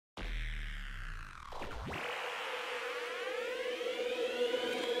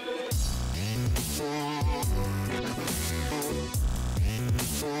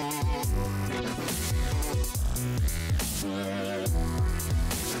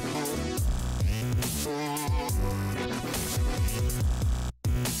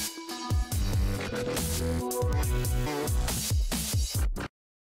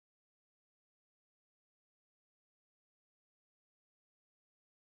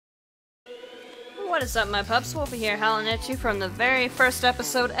What is up, my pups? Wolfie here, howling at you from the very first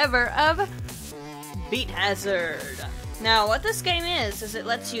episode ever of Beat Hazard. Now, what this game is it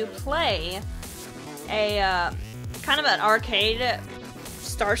lets you play a, kind of an arcade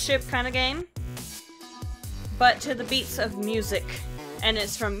starship kind of game, but to the beats of music. And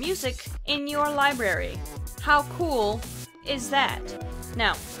it's from music in your library. How cool is that?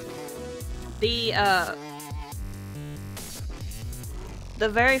 Now, the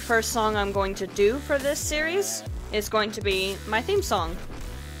very first song I'm going to do for this series is going to be my theme song.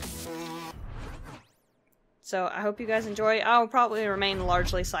 So I hope you guys enjoy. I'll probably remain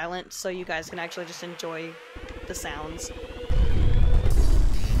largely silent so you guys can actually just enjoy the sounds.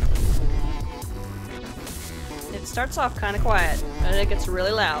 It starts off kind of quiet, but it gets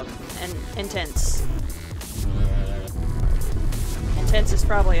really loud and intense. Intense is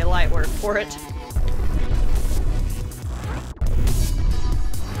probably a light word for it.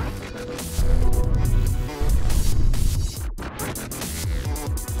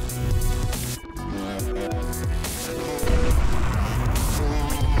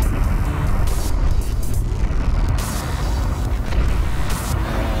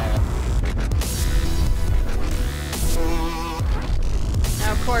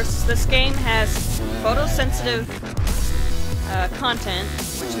 Of course, this game has photosensitive content,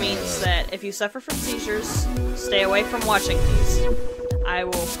 which means that if you suffer from seizures, stay away from watching these. I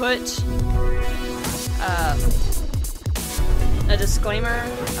will put a disclaimer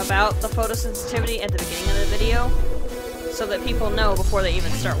about the photosensitivity at the beginning of the video, so that people know before they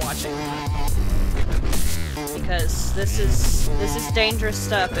even start watching. Because this is dangerous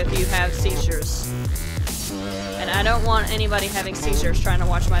stuff if you have seizures. And I don't want anybody having seizures trying to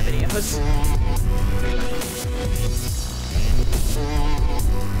watch my videos.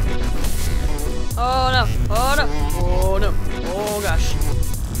 Oh no! Oh no! Oh no! Oh gosh.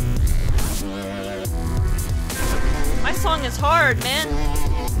 My song is hard, man!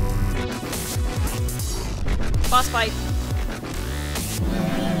 Boss fight.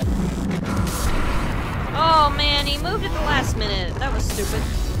 Oh man, he moved at the last minute. That was stupid.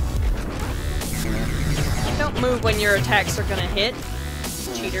 Don't move when your attacks are gonna hit.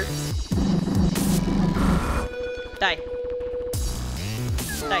 Cheater. Die.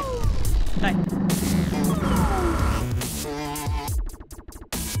 Die. Die.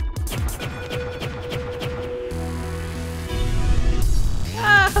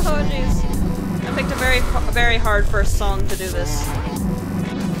 Oh jeez. I picked a very hard first song to do this.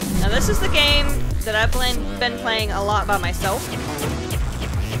 Now this is the game that I've been playing a lot by myself.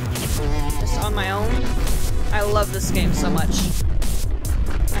 Just on my own. I love this game so much.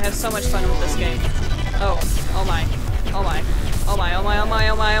 I have so much fun with this game. Oh my, oh my, oh my, oh my, oh my,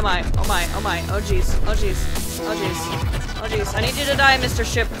 oh my, oh my, oh my, oh my, oh jeez, oh jeez, oh jeez, oh jeez. I need you to die, Mr.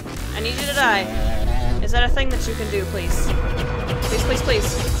 Ship. I need you to die. Is that a thing that you can do, please? Please, please,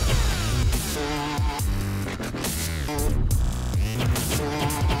 please.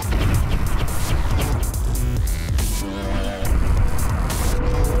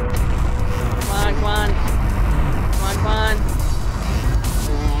 Come on, come on. Come on.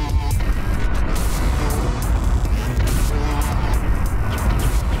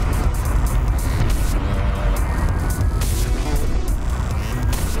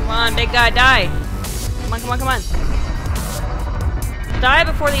 Come on, big guy, die. Come on, come on, come on. Die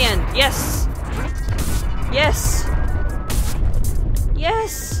before the end. Yes. Yes.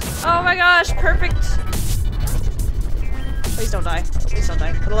 Yes. Oh my gosh, perfect. Please don't die. Please don't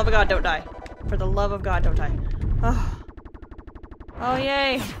die. For the love of God, don't die. For the love of God, don't die. Oh. Oh,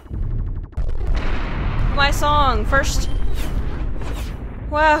 yay. My song. First.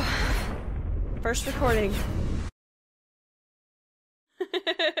 Wow. First recording.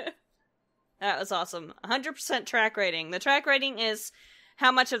 That was awesome. 100% track rating. The track rating is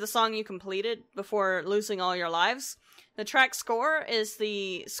how much of the song you completed before losing all your lives. The track score is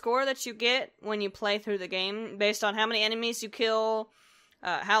the score that you get when you play through the game based on how many enemies you kill,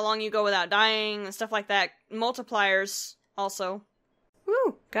 how long you go without dying, and stuff like that. Multipliers also.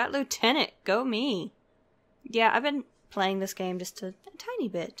 Woo! Got Lieutenant. Go me. Yeah, I've been playing this game just a tiny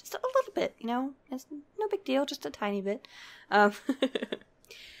bit. Just a little bit, you know? It's no big deal, just a tiny bit.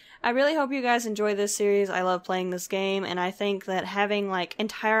 I really hope you guys enjoy this series. I love playing this game, and I think that having, like,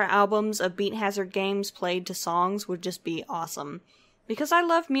 entire albums of Beat Hazard games played to songs would just be awesome. Because I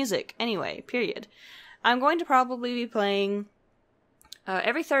love music, anyway, period. I'm going to probably be playing...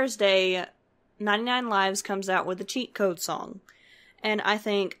 every Thursday, 99 Lives comes out with a cheat code song. And I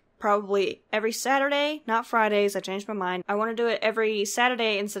think probably every Saturday, not Fridays, I changed my mind. I want to do it every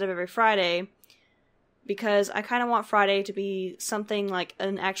Saturday instead of every Friday. because I kind of want Friday to be something like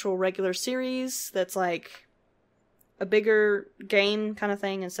an actual regular series that's like a bigger game kind of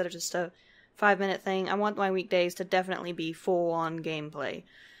thing instead of just a 5-minute thing. I want my weekdays to definitely be full-on gameplay.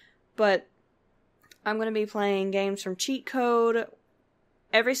 But I'm going to be playing games from Cheat Code.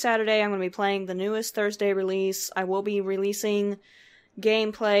 Every Saturday I'm going to be playing the newest Thursday release. I will be releasing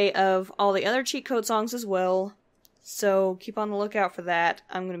gameplay of all the other Cheat Code songs as well. So keep on the lookout for that.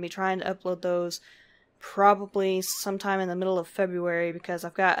 I'm going to be trying to upload those probably sometime in the middle of February because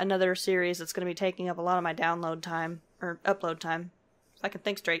I've got another series that's going to be taking up a lot of my download time, or upload time, if I can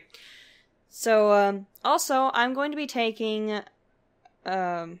think straight. So, also, I'm going to be taking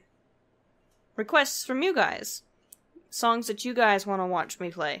requests from you guys. Songs that you guys want to watch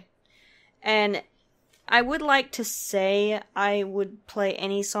me play. And I would like to say I would play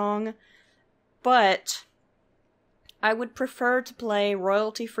any song, but I would prefer to play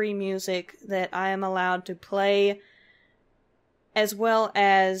royalty-free music that I am allowed to play, as well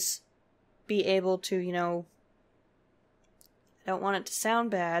as be able to, you know, I don't want it to sound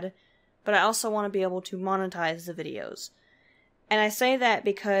bad, but I also want to be able to monetize the videos. And I say that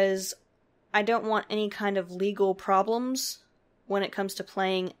because I don't want any kind of legal problems when it comes to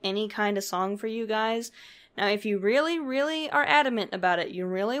playing any kind of song for you guys. Now, if you really, really are adamant about it, you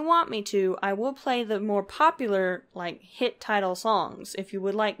really want me to, I will play the more popular, like, hit title songs, if you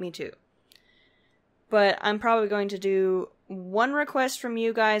would like me to. But I'm probably going to do one request from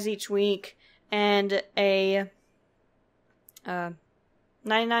you guys each week, and a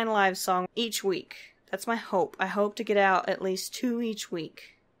 99 Lives song each week. That's my hope. I hope to get out at least 2 each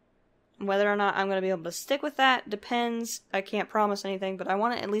week. Whether or not I'm going to be able to stick with that depends. I can't promise anything, but I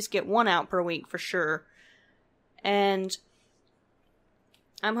want to at least get 1 out per week for sure. And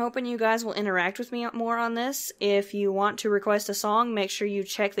I'm hoping you guys will interact with me more on this. If you want to request a song, make sure you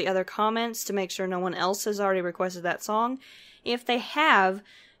check the other comments to make sure no one else has already requested that song. If they have,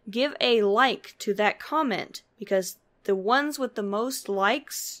 give a like to that comment, because the ones with the most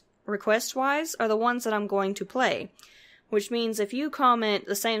likes, request-wise, are the ones that I'm going to play. Which means if you comment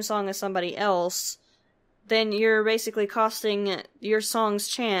the same song as somebody else, then you're basically costing your song's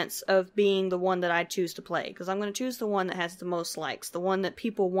chance of being the one that I choose to play. Because I'm going to choose the one that has the most likes, the one that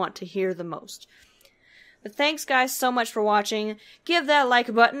people want to hear the most. But thanks guys so much for watching. Give that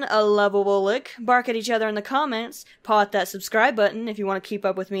like button a lovable lick. Bark at each other in the comments. Paw at that subscribe button if you want to keep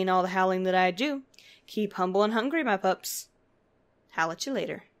up with me and all the howling that I do. Keep humble and hungry, my pups. Howl at you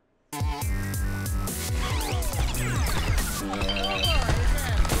later.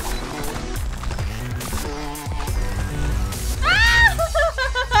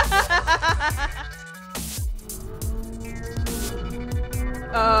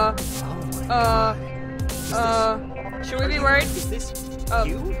 Should we be worried? Is this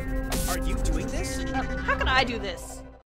you? Are you doing this? How can I do this?